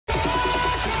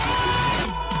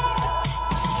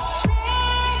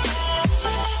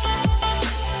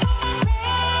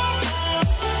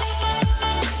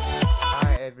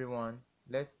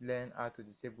Let's learn how to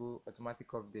disable automatic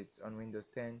updates on Windows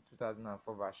 10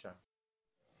 2004 version.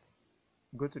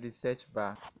 Go to the search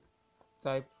bar,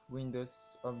 type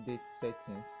Windows Update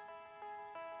Settings,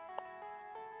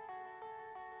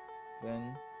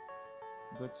 then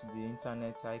go to the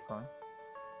internet icon,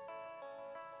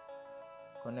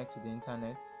 connect to the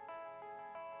internet.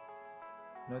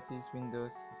 Notice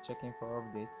Windows is checking for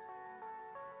updates.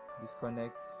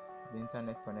 Disconnect the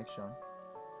internet connection.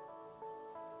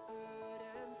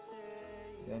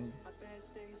 Then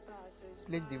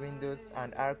click the Windows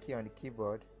and R key on the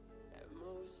keyboard.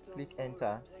 Click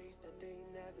Enter.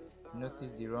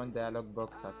 Notice the Run dialog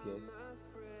box appears.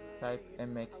 Type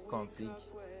mxconfig.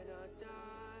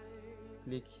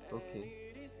 Click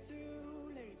OK.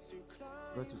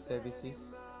 Go to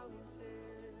Services.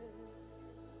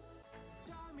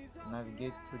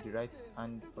 Navigate to the right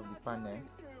hand of the panel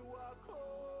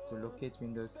to locate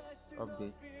Windows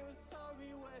Updates.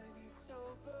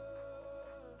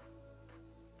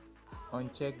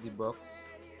 Uncheck the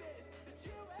box.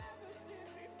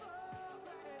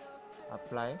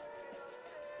 Apply.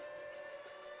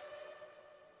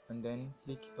 And then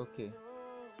click OK.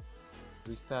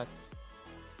 Restart.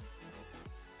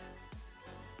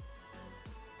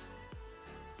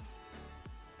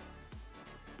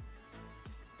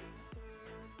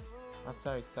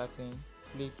 After restarting,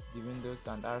 click the Windows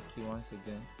and R key once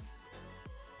again.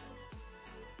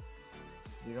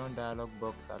 The Run dialog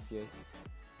box appears.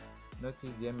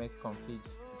 Notice the mxconfig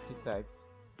is still typed.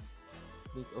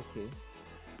 Click OK.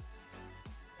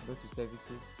 Go to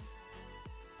Services.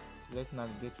 So let's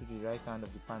navigate to the right hand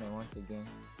of the panel once again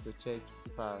to check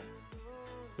if our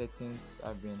settings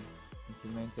have been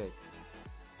implemented.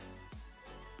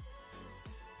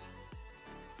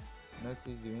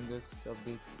 Notice the Windows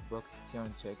Update box is still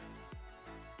unchecked.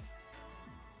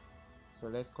 So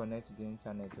let's connect to the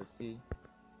internet to see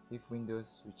if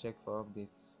Windows will check for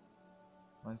updates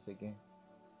once again.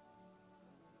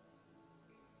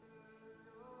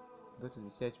 Go to the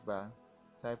search bar,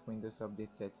 type Windows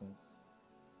Update Settings.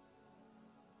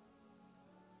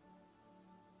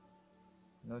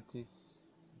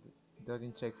 Notice it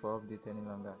doesn't check for update any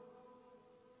longer.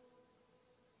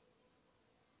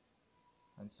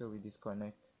 And so we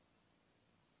disconnect.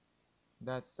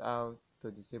 That's how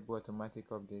to disable automatic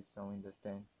updates on Windows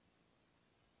 10.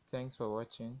 Thanks for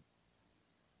watching.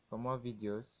 For more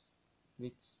videos,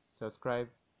 click subscribe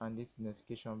and hit the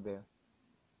notification bell.